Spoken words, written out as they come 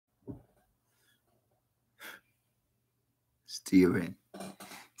Steven.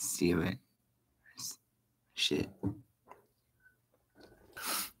 Shit.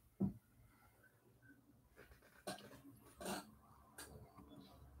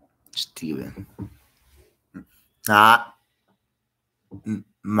 Steven.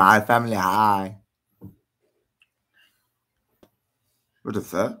 My family, hi. What the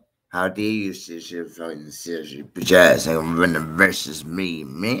fuck? How dare you say shit fucking seriously? Bitch ass, I'm running versus me,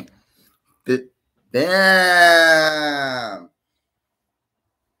 man. Bam!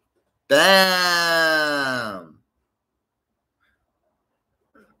 Bam!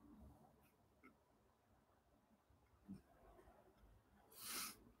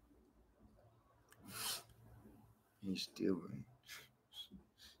 He's Steven.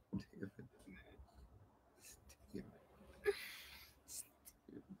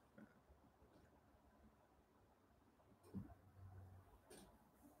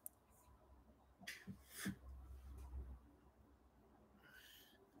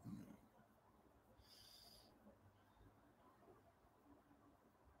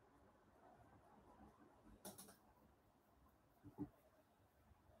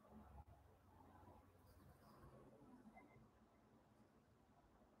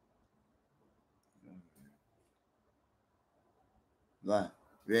 Va,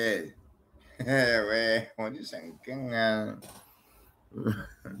 ve. Ve, 我就想跟啊。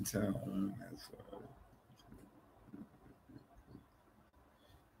这样来说。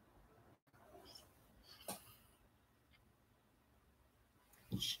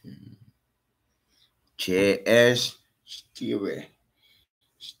Cheers, Steven.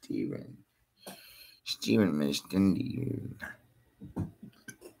 Steven Mestandi.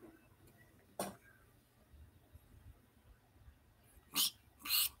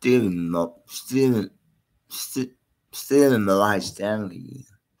 Steven Malai Stanley.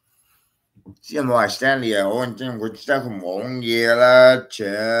 Steven Malai Stanley 啊，我真我知道佢網嘢啦，切，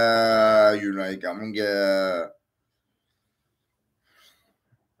原來係咁嘅。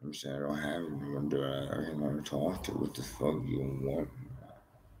I'm saying I don't have anyone that I can never talk to. What the fuck you want?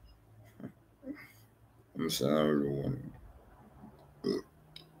 I'm saying I don't want.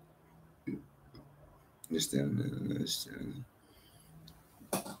 Understand.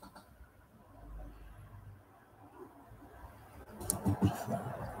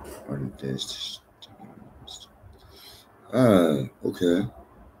 What is this? Okay.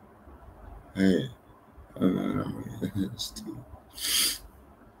 Hey.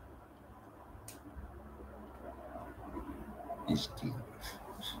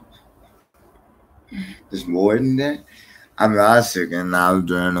 There's more than that? I'm not sick and I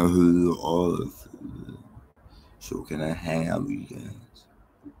don't know who all of it. So can I hang out with you guys?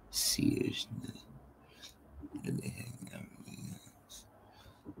 Seriously. Let me hang out with you guys.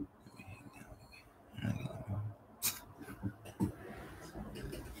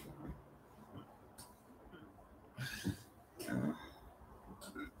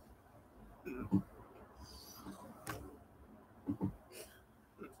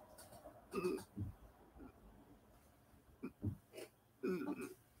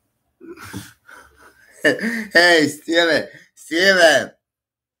 Hey, Steven.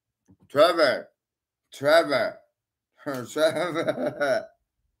 Trevor.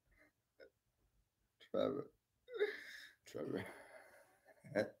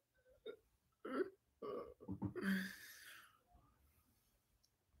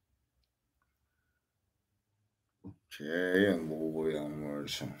 C'è un buco di amore.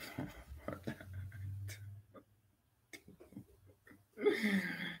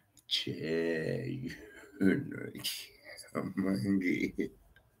 C'è mangi.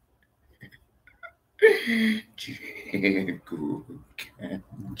 C'è cucca.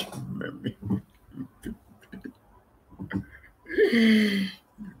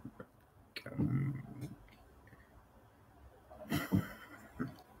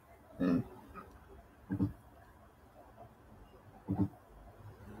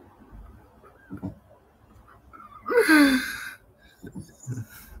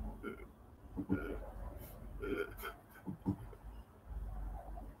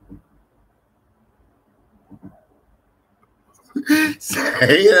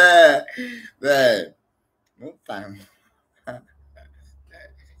 Say that. That. No time. No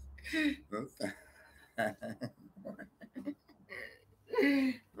time.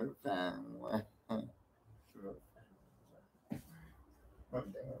 No time.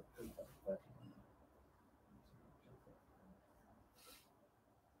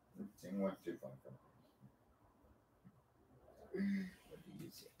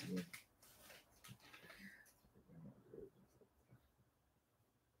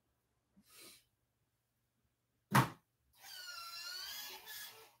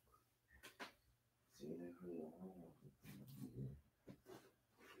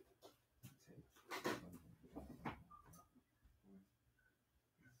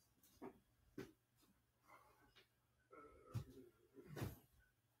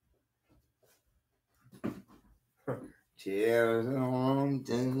 Cheers,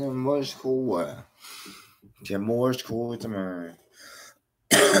 den morskoa. Till morskoa till mig.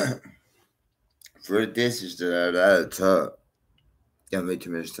 För det sista där tar. Jag vet inte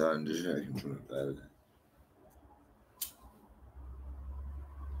om jag står undersökning från det där.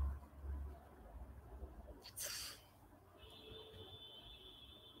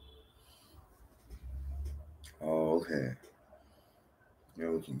 Oh, okay.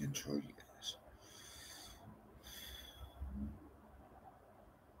 Yeah, we can control you guys.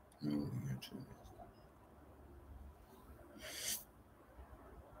 No, we can control you.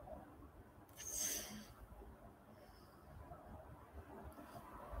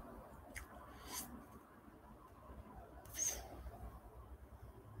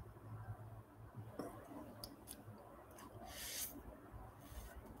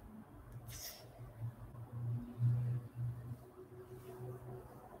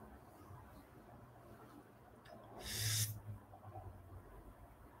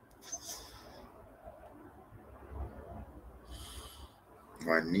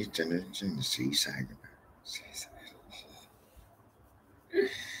 Man niet en seaside.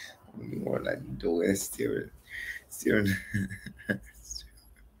 More like do it still.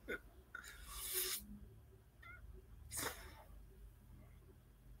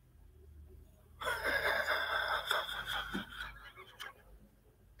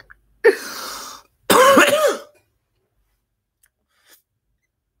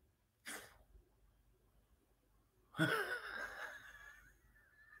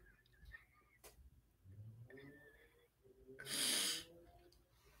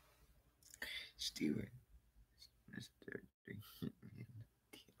 Steven. That's dirty.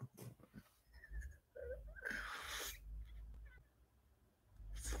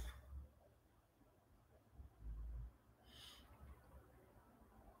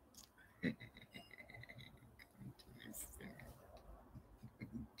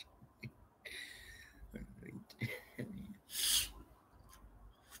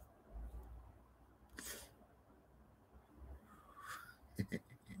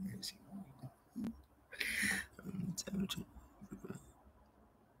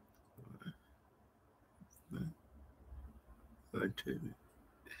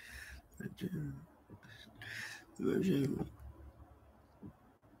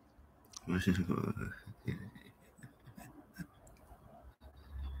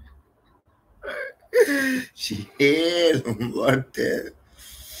 Shit, what the?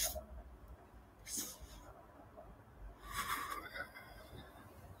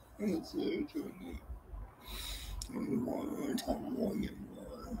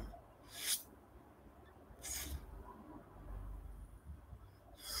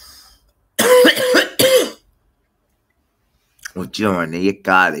我知道係你一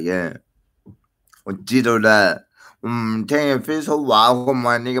家嚟嘅，我知道啦。我唔聽人 Facebook 話，我唔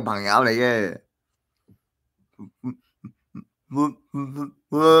係你嘅朋友嚟嘅。冇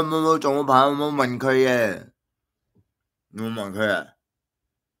做我朋友，冇問佢嘅。你冇問佢啊？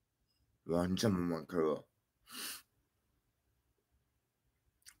哇！你真係冇問佢喎。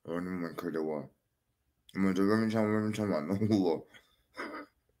你問佢啫喎。你問咗温昌問我喎。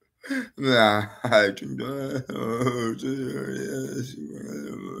咩啊？係真嘅，真係喜歡。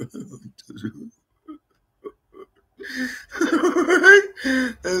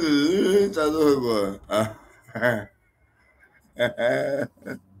揸咗佢喎啊！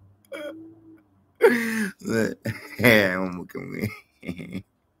我冇咁嘅，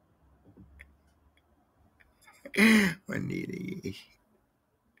我你嚟，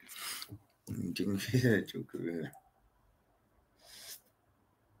唔正非做佢。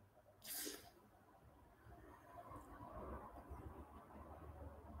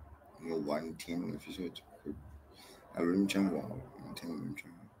我玩天了，非说做佢，啊亂講話，唔聽亂講。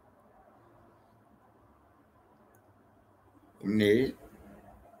咁你？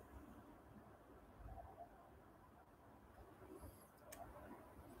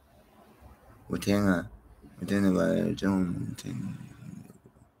我聽啊，我聽你話真係唔聽。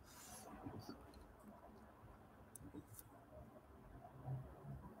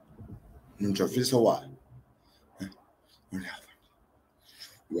你做 Facebook 啊？我聊吧，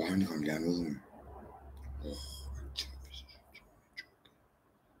我你講兩個鐘。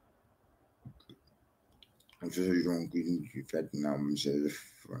I'm just you don't get you fat now. I'm saying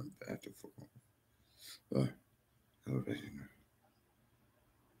front back to fuck. I already know.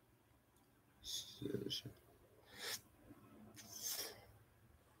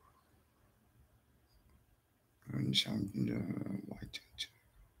 And something white.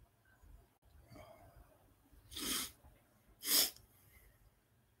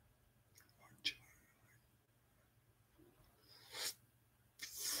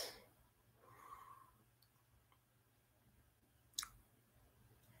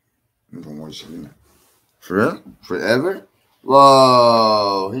 I'm gonna watch it. For real? Forever?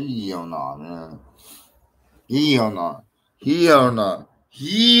 Whoa, hell no, man. Hell no. Hell no.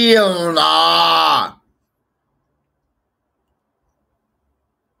 Hell no.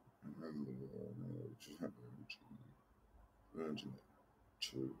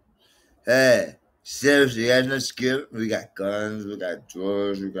 Hey, seriously, you guys not scared? We got guns, we got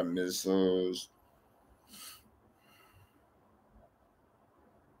drugs, we got missiles.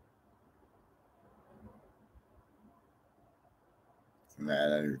 Nah,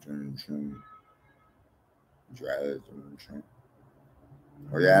 that is doing Trump. That is doing Trump.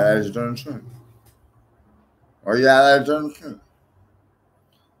 Oh yeah, that is doing Trump. Oh yeah, that is doing Trump.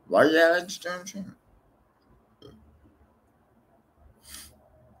 Why yeah, that's doing Trump?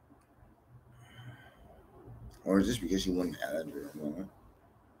 Or is this because you wouldn't add it?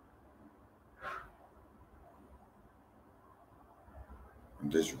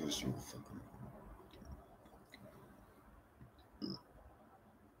 This because you fucking.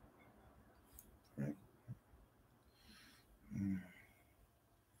 Right?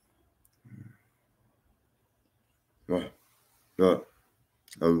 What? What?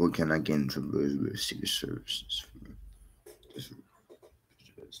 Oh, what can I get into with Secret Services?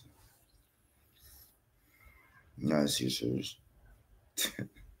 Not Secret Service.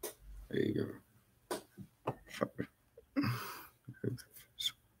 There you go. Fuck.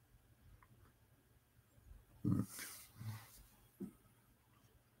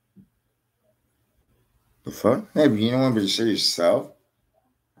 The fuck? Hey, but you don't want to say yourself?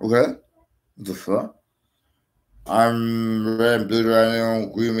 Okay? The fuck? I'm red and blue right now. Don't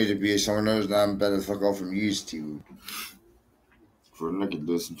agree with me to be someone else. Now I'm better fuck off from you, Steve. For a nigga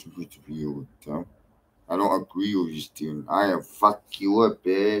listen to me to be you, dumb. I don't agree with you, Steven. I am fuck you up,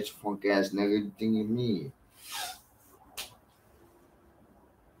 bitch. Funk ass nigga. You think you me?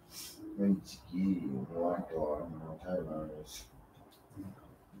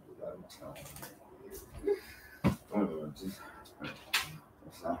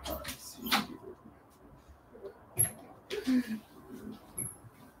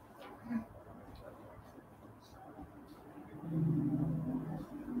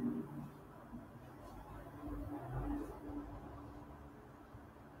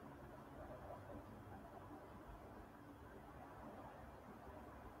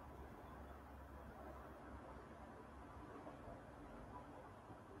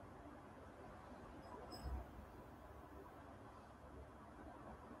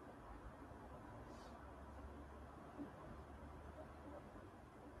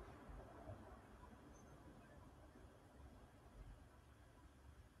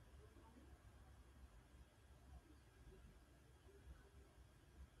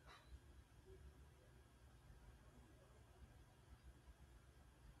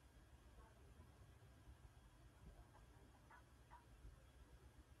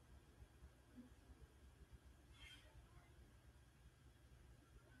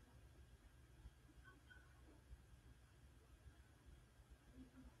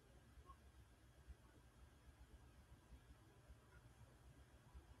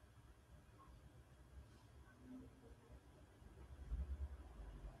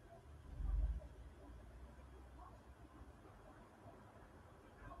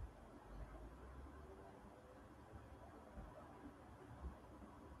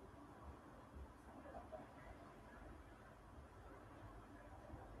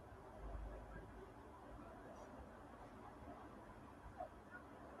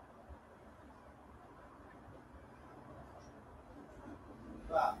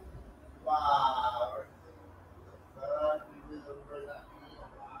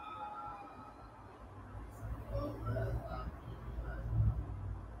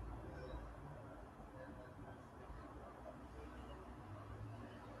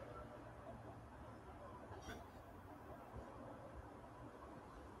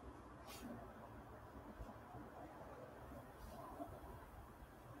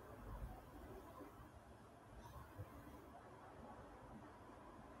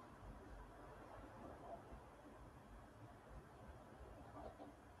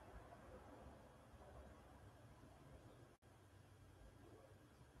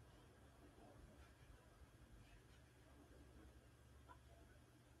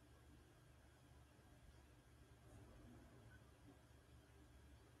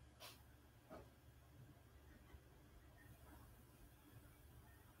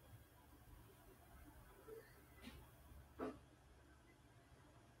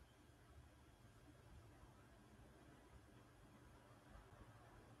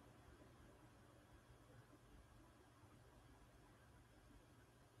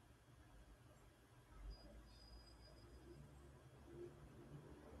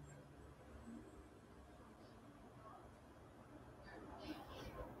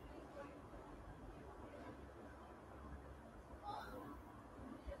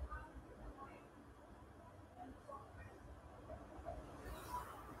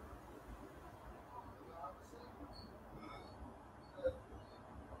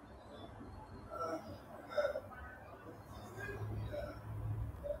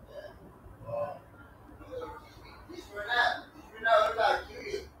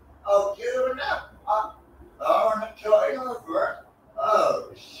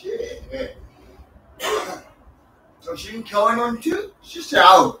 killing him too? She said,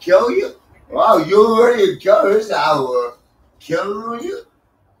 I will kill you. Wow, you already killed her. She said, I will kill you.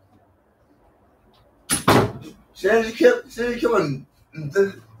 She said, killing me,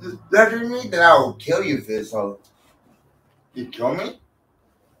 then I will kill you for this whole. You kill me?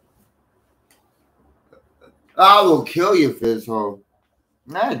 I will kill you for this whole.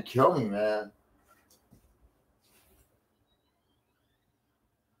 Not kill me, man.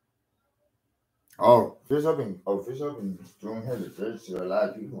 Fish up and doing her the search to a lot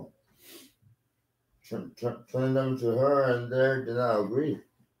of people. Turning them to her and they did not agree.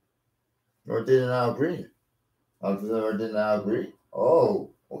 Or did not agree. Or did not agree.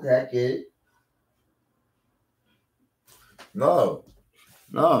 Oh, okay, I get it. No.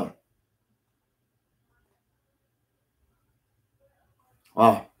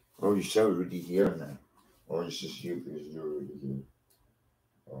 Oh, you said already here now. Or it's just you because you're already here.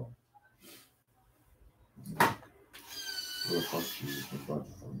 Oh. Well, fuck you.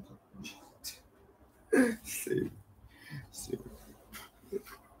 See.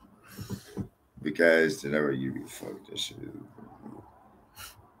 Because whenever you be fucked, that shit is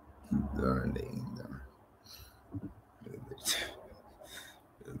darn dang.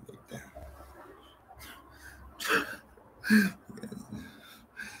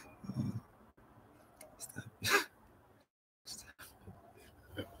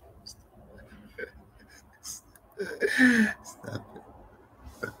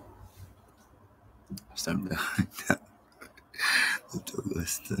 Stop doing that.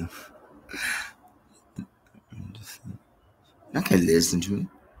 I can listen to it.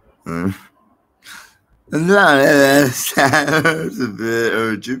 That's a bit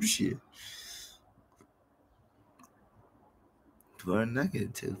of drip shit. Do I not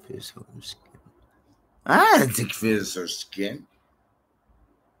get to take fish on her skin? I didn't take fish on her skin.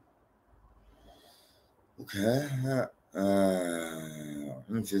 Okay. Let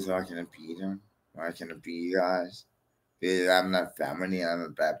me see how I can beat him. I can beat you guys. Because I'm not family, I'm a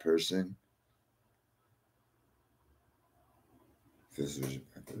bad person. This was a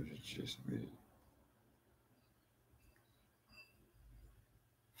bad person, just me.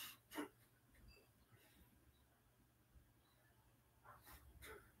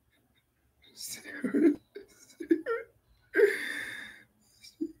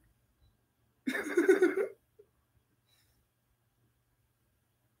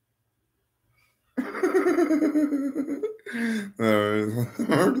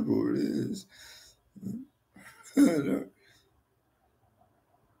 Article it is.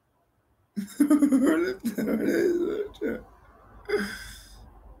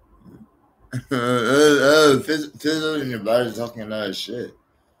 Fizzle in your body talking a lot of shit.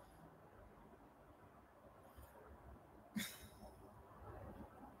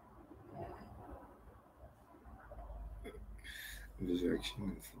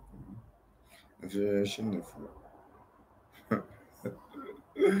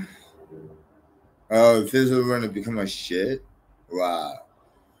 Oh, Fizzle going to become a shit? Wow.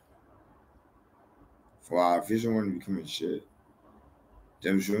 Fizzle going to become a shit.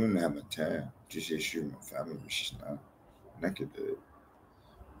 Them she wouldn't have a time. Just say she's my family, but she's not. I could do it.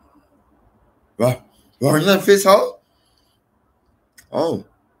 What? Is that Fizzle? Oh,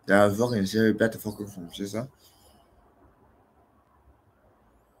 that was fucking serious. Better fucking from sister.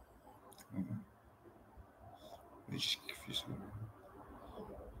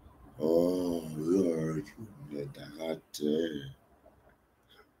 Oh, Lord.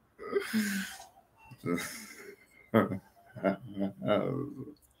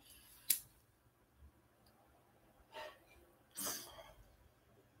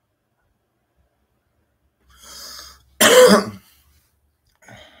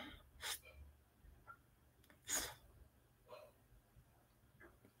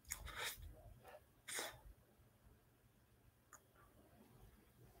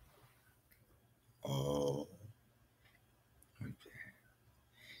 Oh. Okay.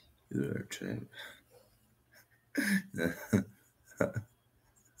 You're a trip.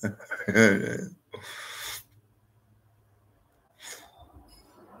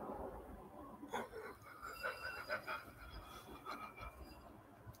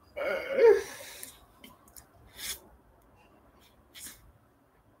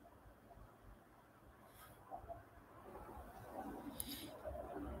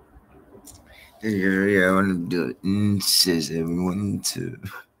 Yeah, I want to do it. Says everyone too.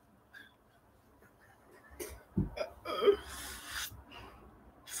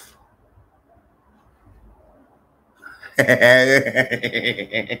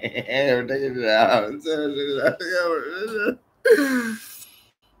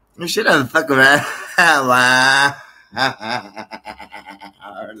 You should have fuck around. Wow. The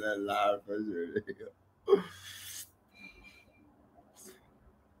laugh was really good.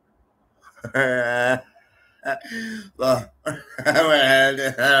 Well,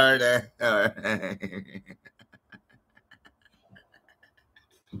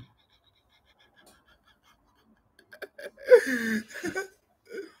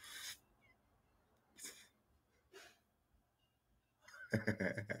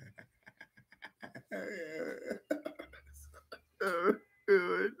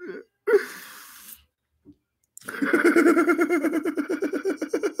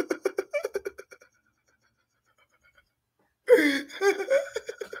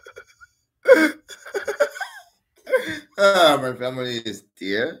 oh, my family is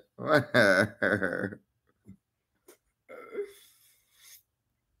dear.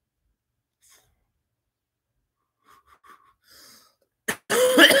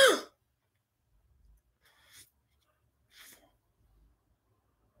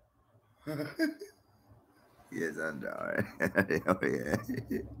 Yes, I'm down. Oh, yeah.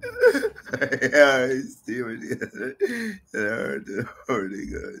 Yeah, it's still together. The Holy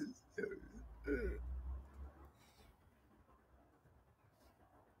Ghost.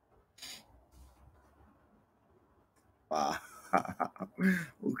 Wow.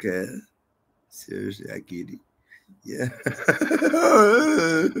 Okay. Seriously, I get it. Yeah.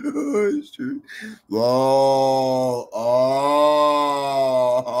 It's true. Whoa.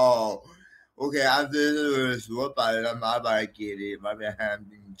 Oh. Okay, I'm just what about it? I'm not about to get it. My bad, I'm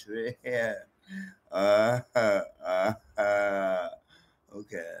being tricked.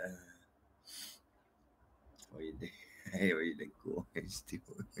 Okay. What you think? Hey, what you think? Cool. Still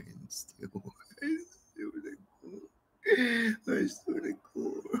the cool. Still the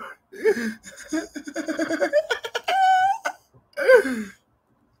cool.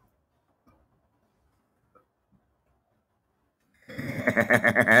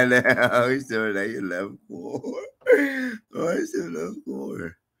 I still that you love cool. I still love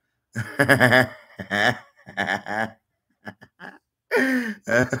cool.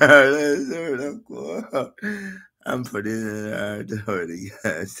 That's cool. I'm putting it out the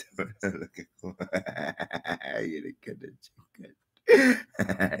guys. Looking for you to get the chicken.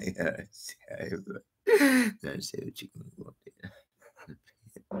 Yes, don't say the chicken.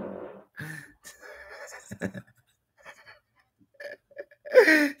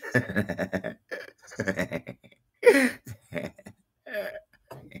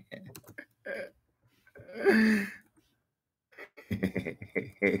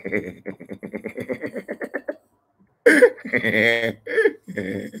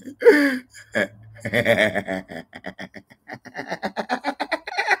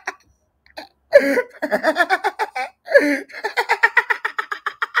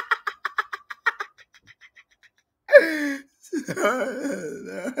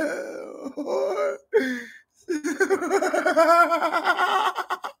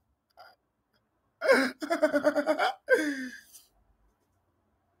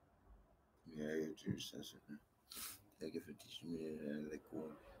 Yeah, you do. Thank you for teaching me like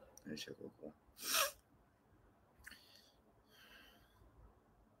one. I check one.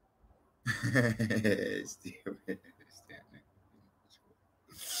 Steven,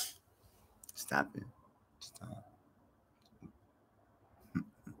 stop it. Stop.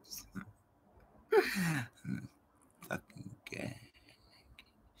 Fucking gay.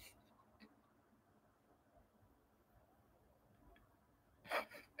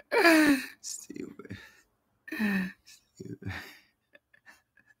 Steven. Steven.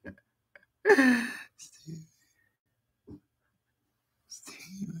 Steven.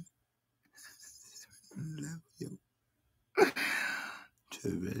 Steven. Love you.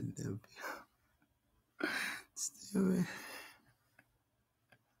 Trevor, love you. Steven.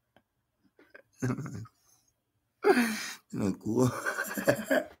 No cool.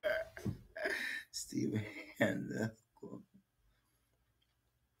 Steven, love cool.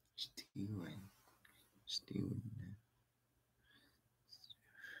 Steven. Steven.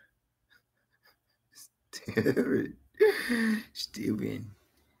 Steven. Steven.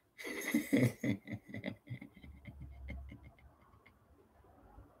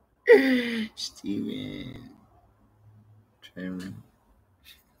 Steven. Trevor.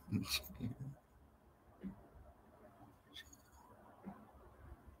 Steven.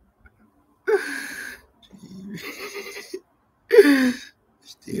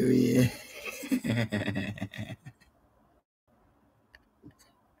 Stupid.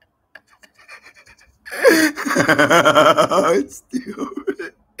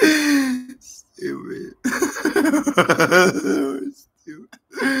 Stupid. Stupid.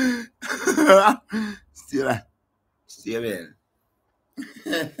 Stupid.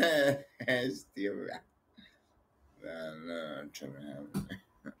 Steven. No, Trevor.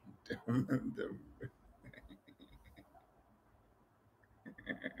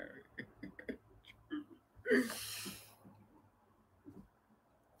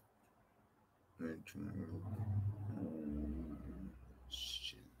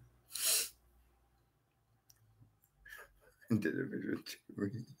 Shit. Delivered to me.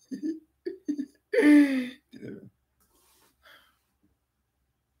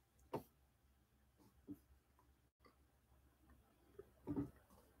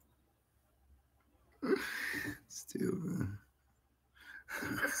 Steven.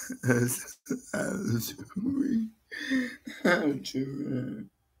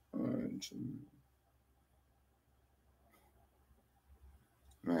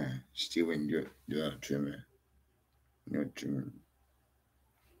 Man, Steven, you're not trimming. You're trimming.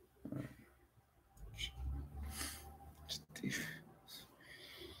 Steven.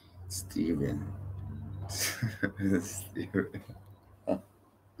 Steven. Steven.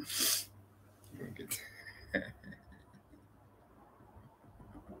 Look at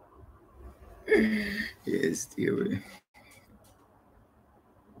yeah, Steven.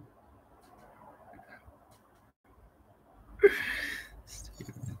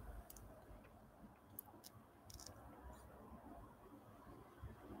 Steven.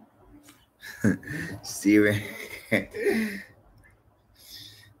 Steven.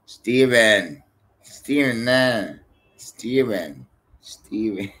 Steven. Steven, nah. Steven.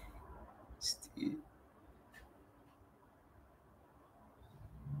 Steven. Steven.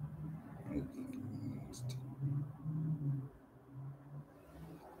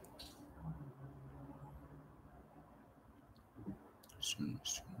 Steven.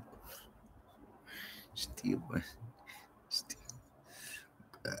 Steven. Steven.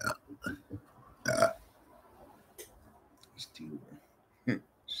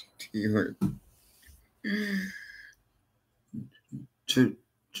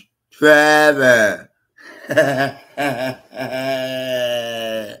 Trevor.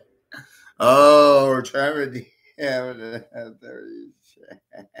 Oh, Trevor. Yeah,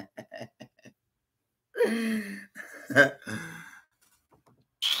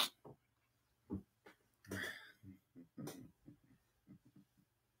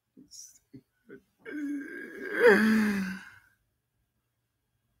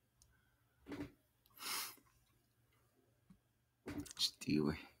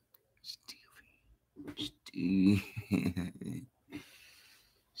 Steven.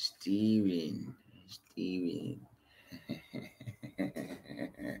 Steven. Steven.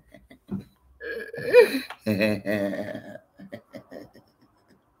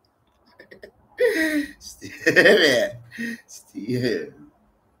 Steven. Steven. Steven.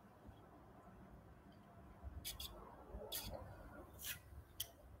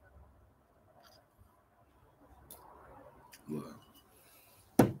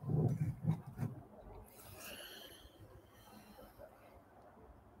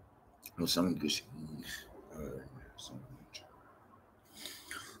 Well, some good shit.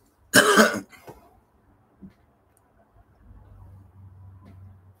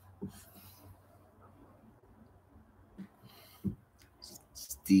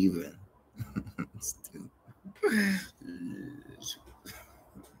 Steven. Steven.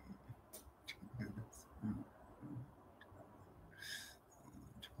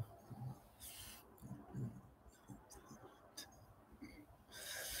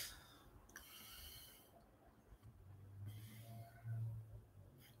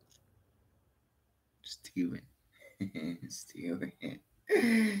 Steven. Steven. Steven.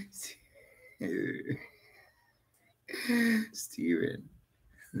 Steven. Steven.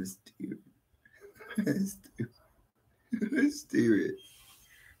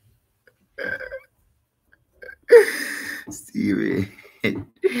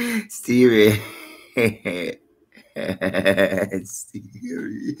 Steven. Steven.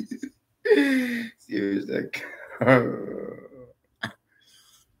 Steven's like,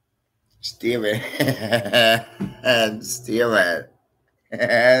 Steven. Steven.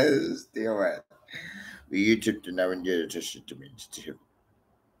 Steven. You took the now and did it to shit to me, Steven.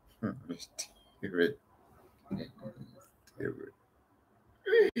 Steven. Steven.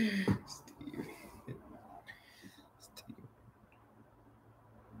 Steven.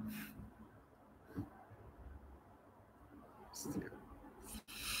 Steven.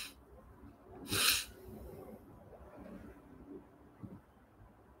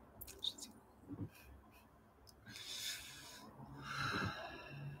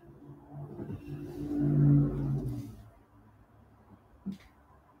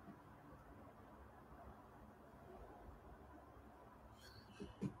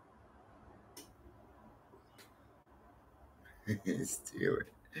 Steven.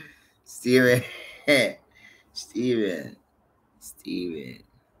 Steven. Steven. Steven.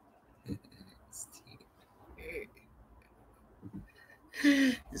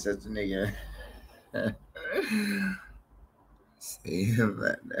 You're such a nigga.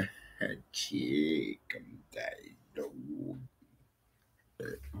 Steven. Chicken potato.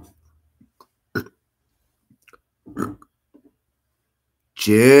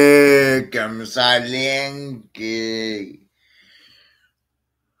 Chicken saliente.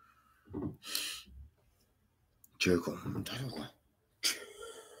 Chicken potato.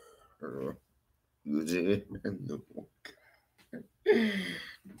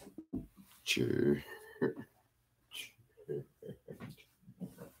 Sure.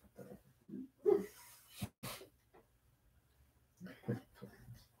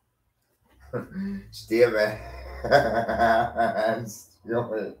 Steven.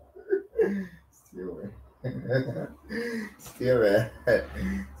 Steven. Steven.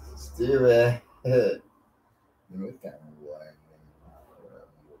 Steven. Steven. Look at one.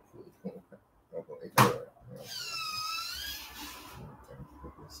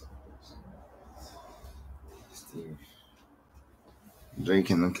 Steve. Drake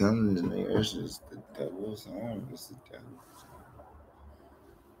and the Clemens and the Earth is the devil's arm. It's the devil.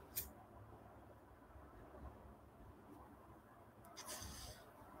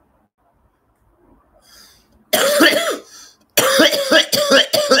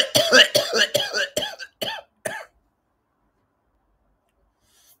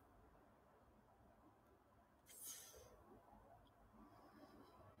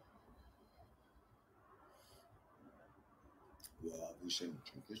 Wow, we shouldn't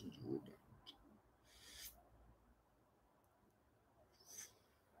drink this into water.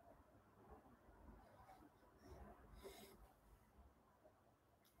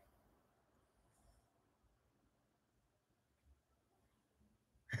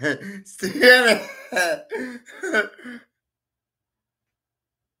 Steven!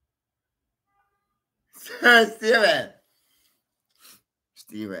 Steven!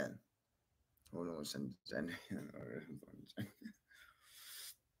 Steven. Hold on, send.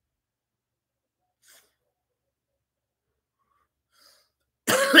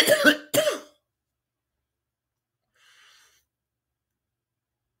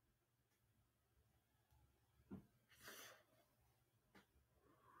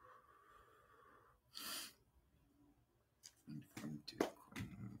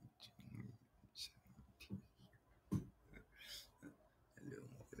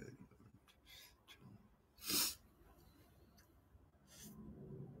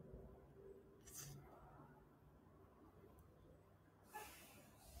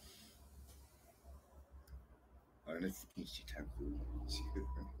 Let's teach you how to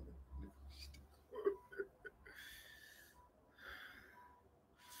Steven.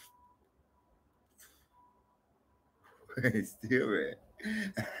 Steven.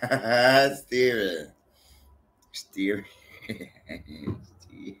 Steven.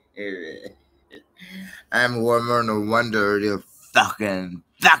 Steven. I'm warmer no wonder the fucking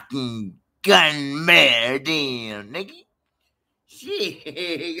gun man, damn nigga. Shit,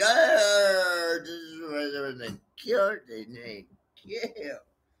 this was a cute thing. Yeah.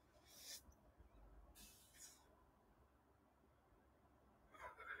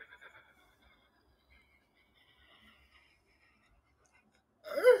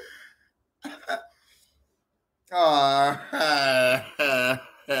 Oh,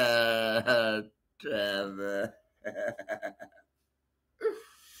 Trevor.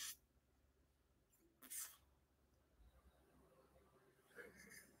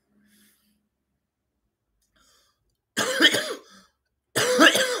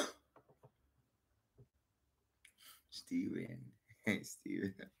 Steven.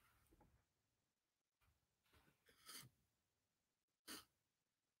 Steven.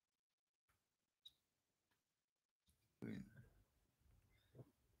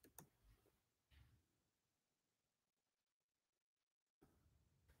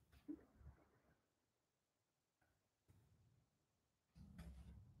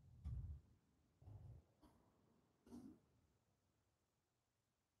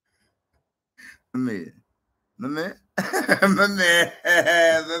 Me. My man. My man. My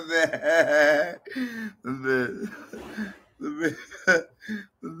man. My man. My man. My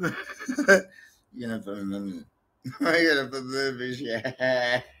man. You're gonna put my man. You're gonna put my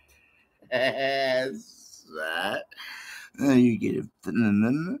man. That. You get it.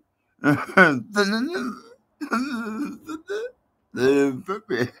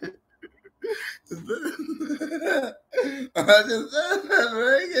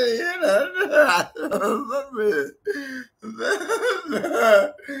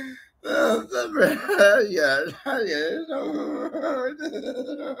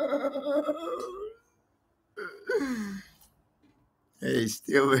 Hey,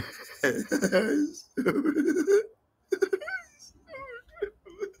 still.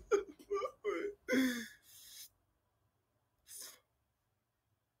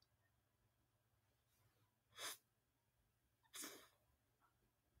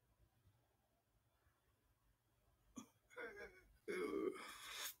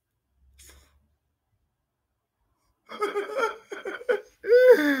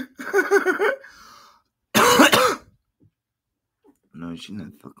 No, she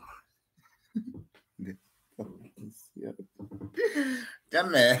not fucking.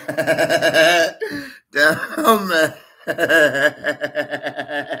 Come here. Come here.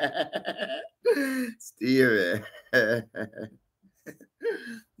 Steven.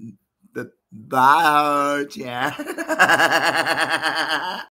 The bye, Chan.